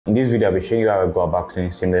In this video, I'll be showing you how to go about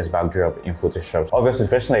cleaning seamless backdrop in Photoshop. Obviously, the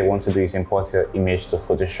first thing that you want to do is import your image to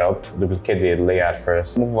Photoshop, duplicate the layer at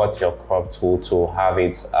first, move over to your crop tool to have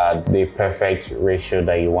it at the perfect ratio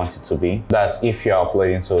that you want it to be. That's if you're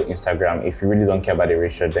uploading to Instagram. If you really don't care about the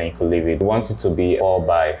ratio, then you could leave it. You want it to be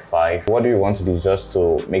 4:5. What do you want to do is just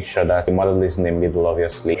to make sure that the model is in the middle,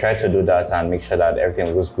 obviously. Try to do that and make sure that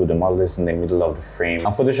everything looks good. The model is in the middle of the frame.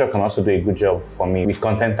 And Photoshop can also do a good job for me with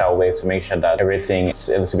content aware to make sure that everything is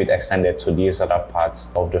a little bit extended to these other parts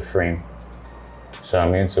of the frame. So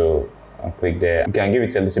I'm going to click there. You can give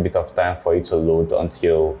it a little bit of time for it to load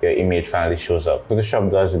until your image finally shows up. Photoshop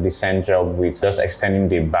does a decent job with just extending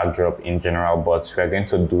the backdrop in general, but we're going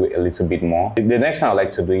to do a little bit more. The next thing I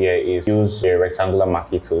like to do here is use the rectangular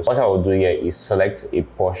marquee tools. What I will do here is select a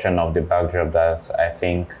portion of the backdrop that I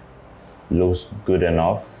think looks good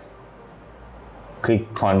enough.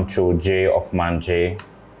 Click Ctrl J or Command J,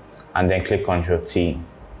 and then click Ctrl T.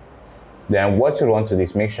 Then what you want to do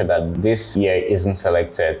is make sure that this here isn't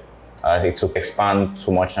selected, as it will expand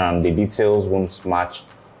too much and the details won't match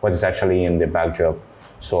what is actually in the backdrop.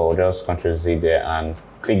 So just Ctrl Z there and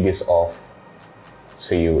click this off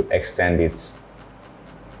so you extend it.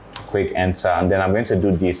 Click enter, and then I'm going to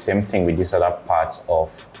do the same thing with this other part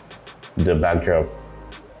of the backdrop.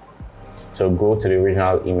 So go to the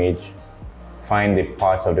original image, find the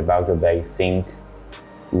parts of the backdrop that you think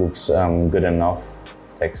looks good enough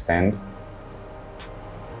to extend.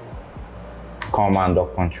 Command or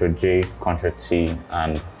Ctrl J, Ctrl T,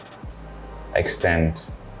 and extend.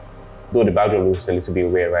 Though the backdrop looks a little bit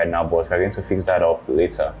weird right now, but we're going to fix that up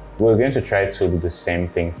later. We're going to try to do the same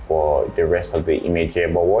thing for the rest of the image here,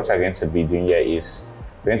 but what we're going to be doing here is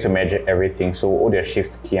we're going to merge everything. So hold your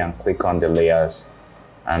Shift key and click on the layers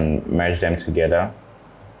and merge them together.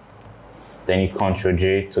 Then you Ctrl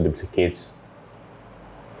J to duplicate.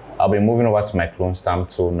 I'll be moving over to my clone stamp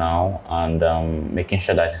tool now and making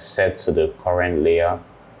sure that it's set to the current layer.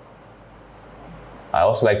 I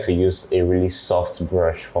also like to use a really soft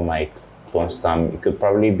brush for my clone stamp. It could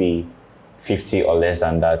probably be 50 or less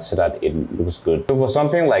than that so that it looks good. So for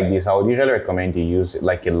something like this, I would usually recommend you use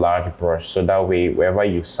like a large brush, so that way wherever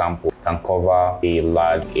you sample it can cover a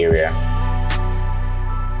large area.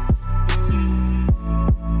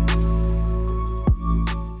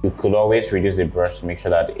 You could always reduce the brush to make sure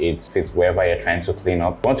that it fits wherever you're trying to clean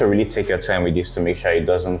up. You want to really take your time with this to make sure it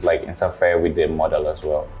doesn't like interfere with the model as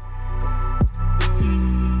well.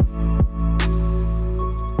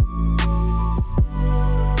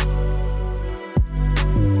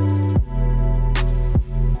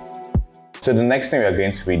 So the next thing we're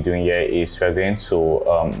going to be doing here is we're going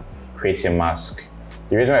to create a mask.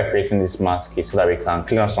 The reason we're creating this mask is so that we can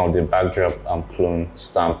clean up some of the backdrop clone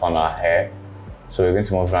stamp on our hair. So we're going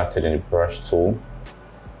to move on to the brush tool.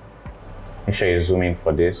 Make sure you zoom in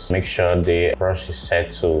for this. Make sure the brush is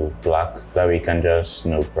set to black, that we can just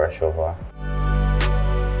brush over.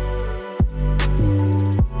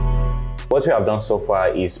 What we have done so far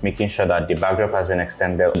is making sure that the backdrop has been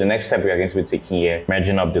extended. The next step we are going to be taking here,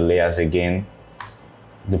 merging up the layers again,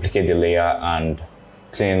 duplicate the layer and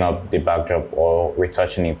cleaning up the backdrop or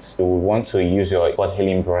retouching it. You will want to use your spot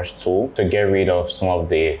healing brush tool to get rid of some of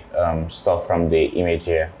the stuff from the image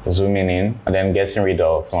here. Zooming in and then getting rid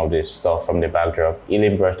of some of the stuff from the backdrop.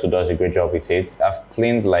 Healing brush tool does a great job with it. I've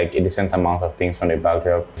cleaned like a decent amount of things from the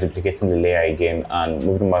backdrop, duplicating the layer again and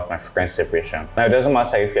moving back my frequency separation. Now it doesn't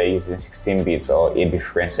matter if you're using 16 bits or 8-bit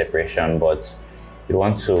frequency separation, but you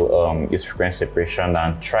want to use frequency separation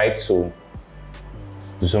and try to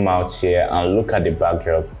zoom out here and look at the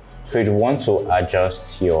backdrop. So you want to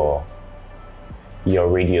adjust your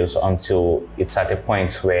radius until it's at a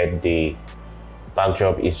point where the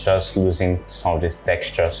backdrop is just losing some of the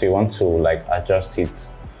texture. So you want to like adjust it.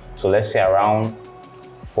 So let's say around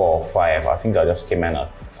 4 or 5. I think I just came in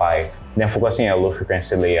at 5. Then focusing on your low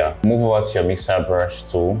frequency layer. Move over to your mixer brush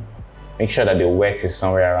tool. Make sure that the wet is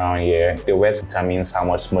somewhere around here. The wet determines how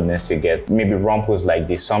much smoothness you get. Maybe rumples like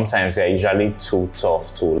this, sometimes they're usually too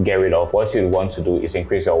tough to get rid of. What you want to do is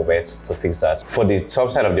increase your wet to fix that. For the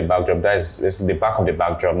top side of the backdrop, that is the back of the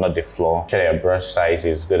backdrop, not the floor. Make sure your brush size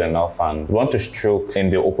is good enough, and you want to stroke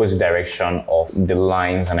in the opposite direction of the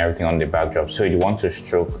lines and everything on the backdrop. So you want to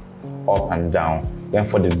stroke up and down. Then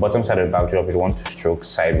for the bottom side of the backdrop, you want to stroke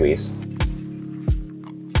sideways.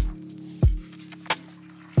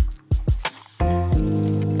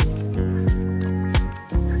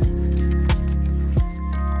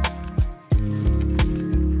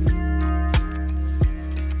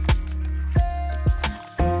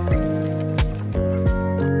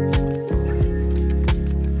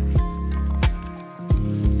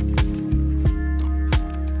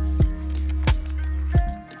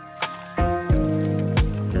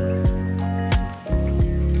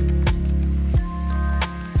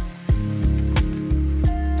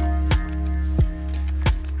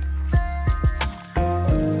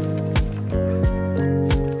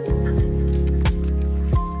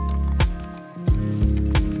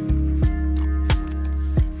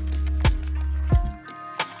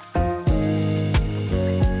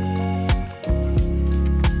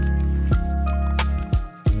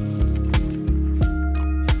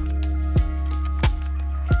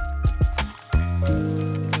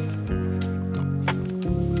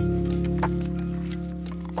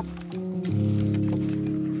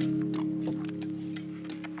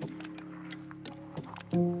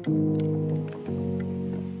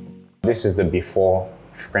 This is the before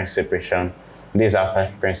frame separation. This is after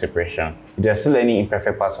frame separation. If there's still any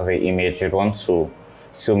imperfect parts of the image, you'd want to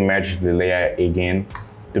still merge the layer again,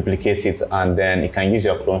 duplicate it, and then you can use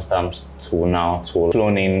your clone stamps tool now to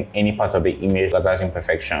clone in any part of the image that has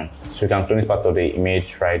imperfection. So you can clone this part of the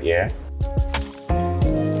image right here.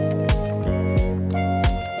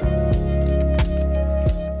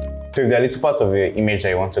 So if there are little parts of the image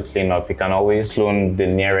that you want to clean up, you can always clone the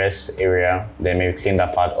nearest area, then maybe clean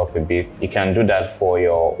that part up a bit. You can do that for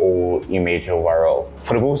your whole image overall.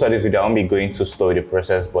 For the purpose of this video, I won't be going too slow with the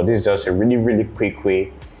process, but this is just a really quick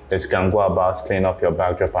way that you can go about cleaning up your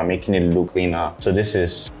backdrop and making it look cleaner. So this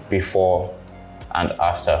is before and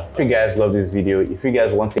after. If you guys love this video, if you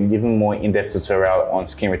guys want an even more in-depth tutorial on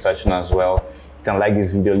skin retouching as well, you can like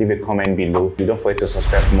this video, leave a comment below. Don't forget to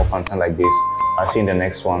subscribe for more content like this. I'll see you in the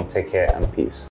next one. Take care and peace.